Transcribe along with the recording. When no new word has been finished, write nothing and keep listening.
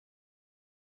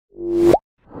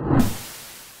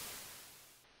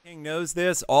King knows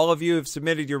this. All of you who've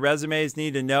submitted your resumes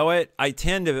need to know it. I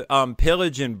tend to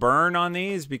pillage and burn on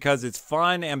these because it's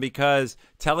fun and because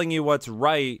telling you what's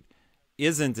right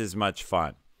isn't as much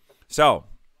fun. So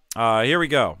here we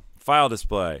go. File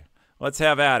display. Let's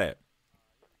have at it.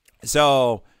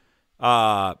 So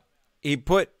he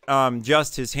put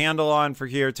just his handle on for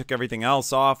here, took everything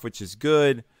else off, which is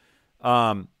good.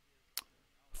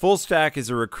 Full stack is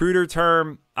a recruiter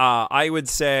term. I would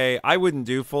say I wouldn't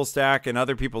do full stack, and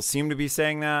other people seem to be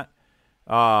saying that.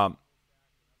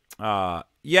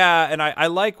 Yeah, and I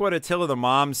like what Attila the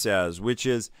Mom says, which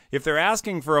is if they're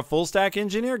asking for a full stack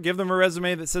engineer, give them a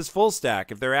resume that says full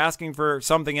stack. If they're asking for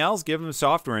something else, give them a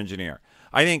software engineer.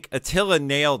 I think Attila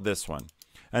nailed this one.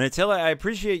 And Attila, I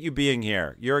appreciate you being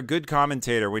here. You're a good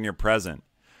commentator when you're present,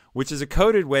 which is a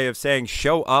coded way of saying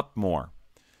show up more.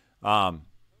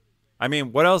 I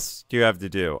mean, what else do you have to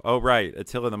do? Oh, right.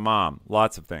 Attila the Mom.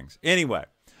 Lots of things. Anyway,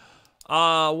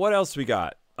 what else we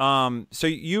got? So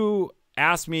you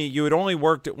asked me, you had only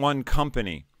worked at one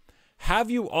company. Have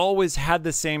you always had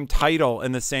the same title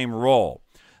and the same role?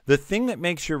 The thing that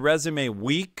makes your resume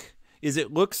weak is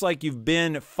it looks like you've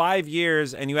been 5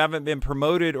 years and you haven't been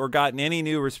promoted or gotten any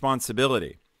new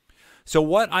responsibility. So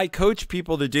what I coach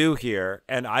people to do here,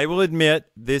 and I will admit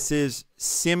this is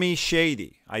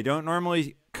semi-shady. I don't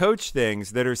normally coach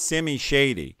things that are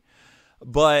semi-shady,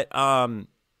 but I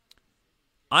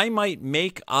might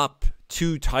make up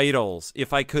 2 titles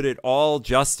if I could at all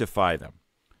justify them.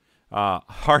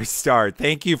 Heartstar,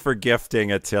 thank you for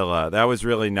gifting Attila. That was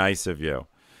really nice of you.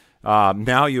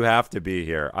 Now you have to be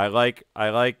here. I like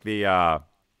the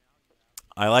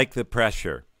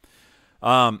pressure.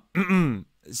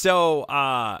 So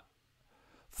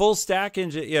full stack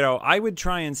engine, you know, I would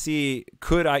try and see,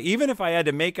 could I, even if I had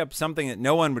to make up something that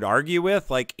no one would argue with,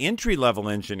 like entry-level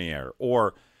engineer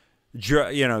or,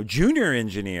 you know, junior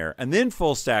engineer and then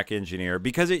full stack engineer,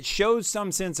 because it shows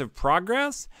some sense of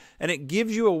progress and it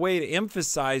gives you a way to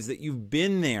emphasize that you've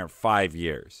been there 5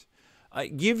 years.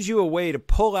 It gives you a way to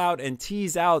pull out and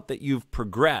tease out that you've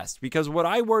progressed. Because what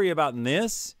I worry about in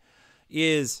this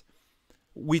is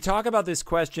we talk about this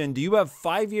question, do you have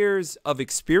 5 years of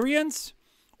experience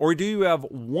or do you have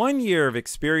 1 year of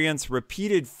experience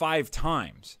repeated 5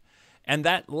 times? And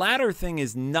that latter thing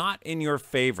is not in your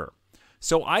favor.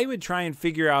 So I would try and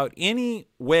figure out any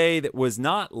way that was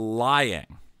not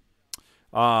lying.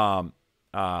 And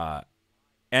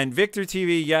Victor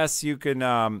TV, yes, you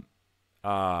can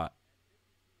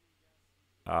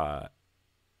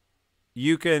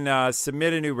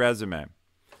submit a new resume.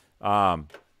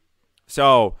 And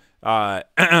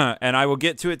I will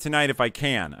get to it tonight if I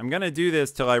can. I'm going to do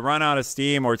this till I run out of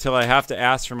steam or till I have to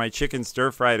ask for my chicken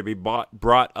stir fry to be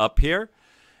brought up here.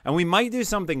 And we might do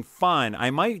something fun. I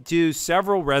might do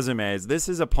several resumes. This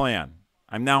is a plan.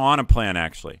 I'm now on a plan,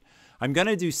 actually. I'm going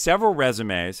to do several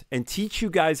resumes and teach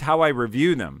you guys how I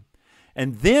review them.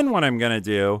 And then what I'm going to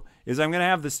do is I'm going to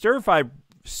have the stir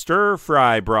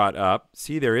fry brought up.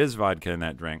 See, there is vodka in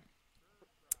that drink.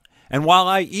 And while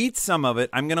I eat some of it,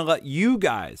 I'm going to let you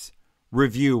guys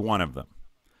review one of them.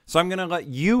 So I'm going to let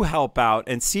you help out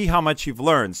and see how much you've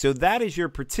learned. So that is your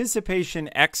participation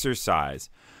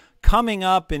exercise. Coming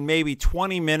up in maybe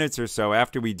 20 minutes or so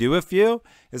after we do a few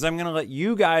is I'm going to let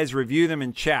you guys review them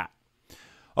and chat.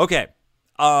 Okay.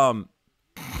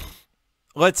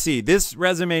 Let's see. This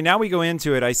resume, now we go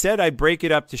into it. I said I'd break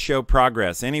it up to show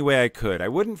progress any way I could. I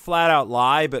wouldn't flat out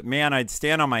lie, but man, I'd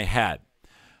stand on my head.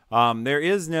 There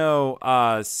is no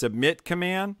submit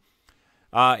command.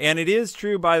 And it is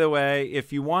true, by the way,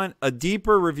 if you want a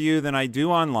deeper review than I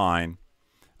do online,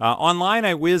 online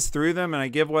I whiz through them and I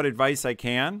give what advice I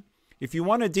can. If you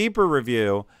want a deeper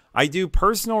review, I do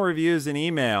personal reviews in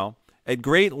email at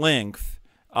great length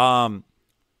and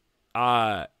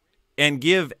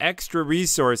give extra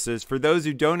resources for those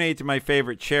who donate to my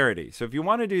favorite charity. So if you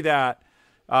want to do that,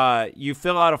 you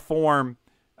fill out a form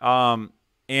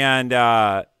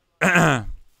and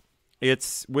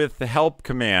it's with the help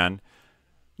command.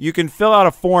 You can fill out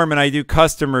a form and I do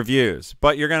custom reviews,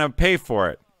 but you're going to pay for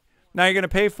it. Now, you're going to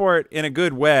pay for it in a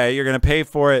good way. You're going to pay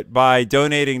for it by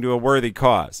donating to a worthy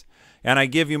cause. And I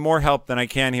give you more help than I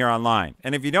can here online.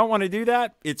 And if you don't want to do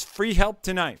that, it's free help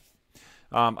tonight.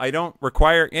 I don't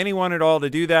require anyone at all to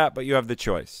do that, but you have the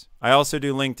choice. I also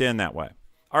do LinkedIn that way.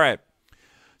 All right.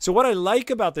 So what I like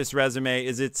about this resume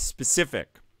is it's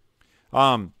specific.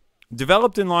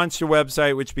 Developed and launched a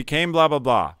website, which became blah, blah,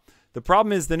 blah. The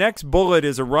problem is the next bullet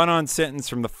is a run-on sentence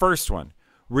from the first one,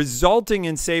 resulting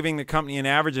in saving the company an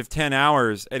average of 10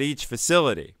 hours at each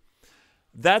facility.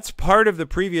 that's part of the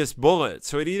previous bullet.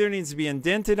 So it either needs to be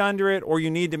indented under it or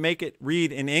you need to make it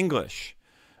read in English.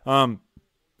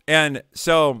 And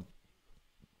so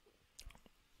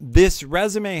this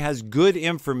resume has good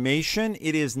information.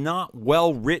 It is not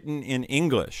well written in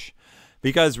English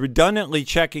because redundantly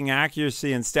checking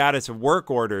accuracy and status of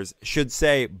work orders should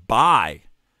say by.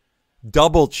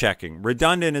 Double checking.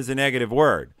 Redundant is a negative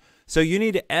word. So you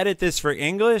need to edit this for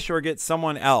English or get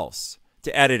someone else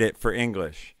to edit it for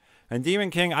English. And Demon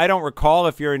King, I don't recall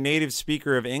if you're a native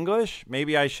speaker of English.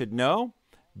 Maybe I should know.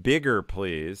 Bigger,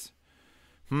 please.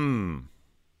 All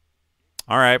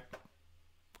right.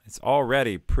 It's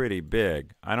already pretty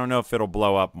big. I don't know if it'll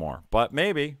blow up more, but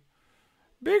maybe.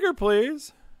 Bigger,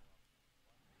 please.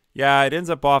 Yeah, it ends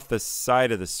up off the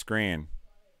side of the screen.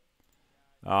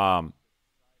 But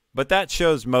that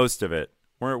shows most of it.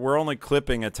 We're only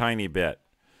clipping a tiny bit.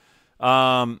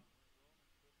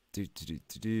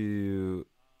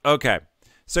 Okay,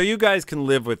 so you guys can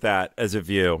live with that as a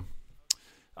view.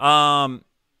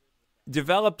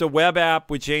 Developed a web app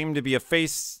which aimed to be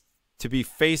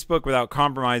Facebook without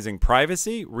compromising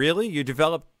privacy. Really? You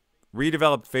redeveloped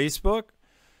Facebook?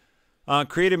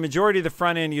 Created majority of the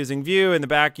front end using Vue and the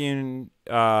back end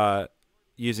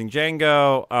using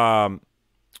Django.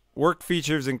 Work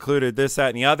features included this, that,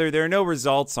 and the other. There are no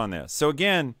results on this. So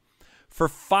again, for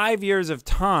 5 years of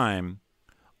time,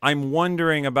 I'm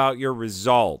wondering about your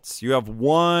results. You have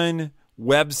one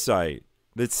website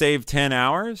that saved 10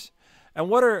 hours. And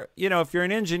what are, if you're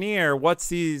an engineer,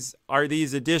 are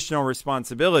these additional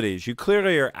responsibilities? You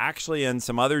clearly are actually in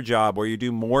some other job where you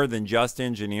do more than just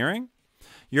engineering.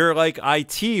 You're like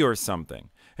IT or something.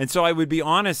 And so I would be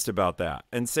honest about that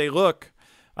and say, look,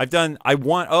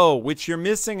 which you're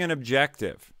missing an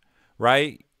objective,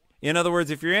 right? In other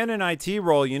words, if you're in an IT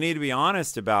role, you need to be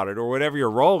honest about it or whatever your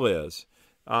role is.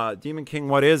 Demon King,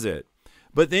 what is it?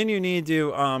 But then you need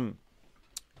to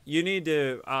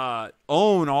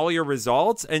own all your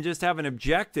results and just have an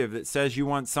objective that says you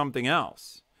want something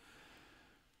else.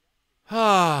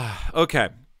 Okay.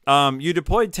 You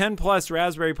deployed 10 plus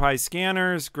Raspberry Pi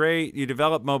scanners. Great. You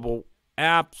developed mobile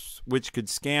apps which could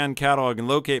scan, catalog, and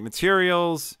locate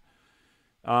materials.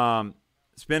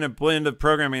 It's been a blend of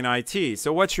programming and IT.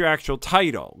 So what's your actual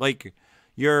title? Like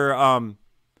you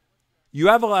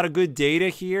have a lot of good data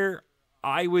here.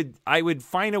 I would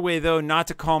find a way, though, not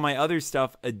to call my other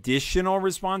stuff additional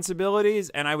responsibilities,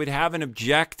 and I would have an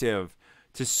objective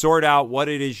to sort out what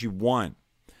it is you want.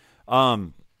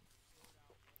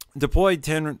 Deployed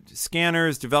 10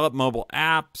 scanners, develop mobile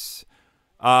apps.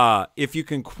 If you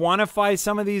can quantify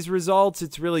some of these results,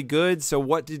 it's really good. So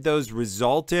what did those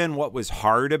result in? What was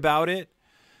hard about it?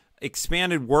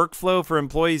 Expanded workflow for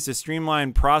employees to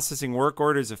streamline processing work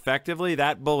orders effectively.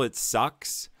 That bullet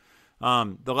sucks.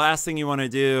 The last thing you want to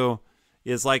do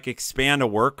is like expand a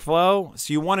workflow.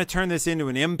 So you want to turn this into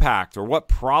an impact, or what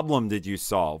problem did you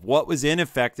solve? What was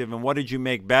ineffective and what did you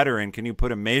make better? And can you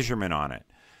put a measurement on it?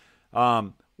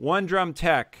 One Drum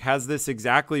Tech has this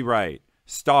exactly right.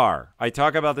 Star. I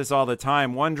talk about this all the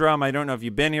time. One Drum, I don't know if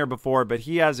you've been here before, but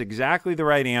he has exactly the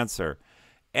right answer.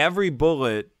 Every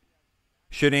bullet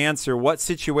should answer what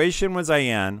situation was I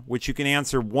in, which you can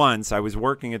answer once. I was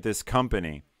working at this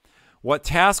company. What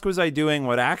task was I doing?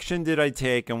 What action did I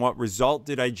take? And what result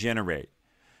did I generate?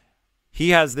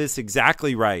 He has this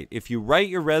exactly right. If you write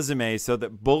your resume so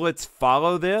that bullets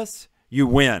follow this, you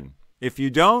win. If you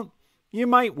don't, you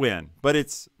might win, but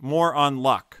it's more on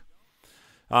luck.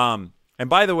 And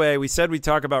by the way, we said we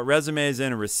talk about resumes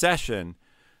in a recession.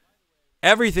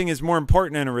 Everything is more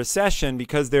important in a recession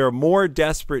because there are more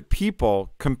desperate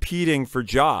people competing for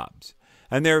jobs.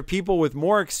 And there are people with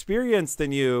more experience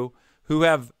than you who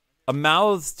have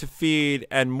mouths to feed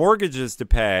and mortgages to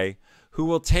pay who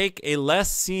will take a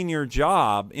less senior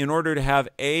job in order to have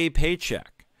a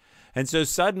paycheck. And so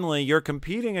suddenly you're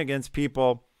competing against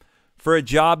people for a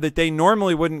job that they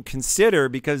normally wouldn't consider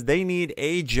because they need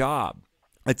a job.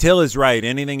 Attila is right.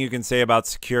 Anything you can say about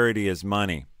security is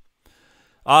money.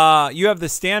 You have the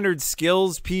standard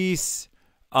skills piece,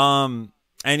 and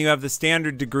you have the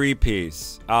standard degree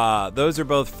piece. Those are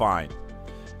both fine.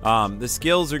 The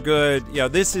skills are good.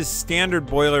 This is standard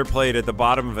boilerplate at the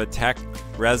bottom of a tech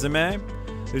resume.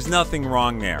 There's nothing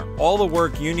wrong there. All the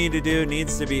work you need to do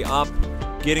needs to be up,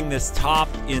 getting this top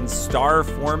in star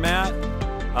format,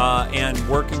 and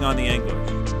working on the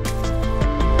English.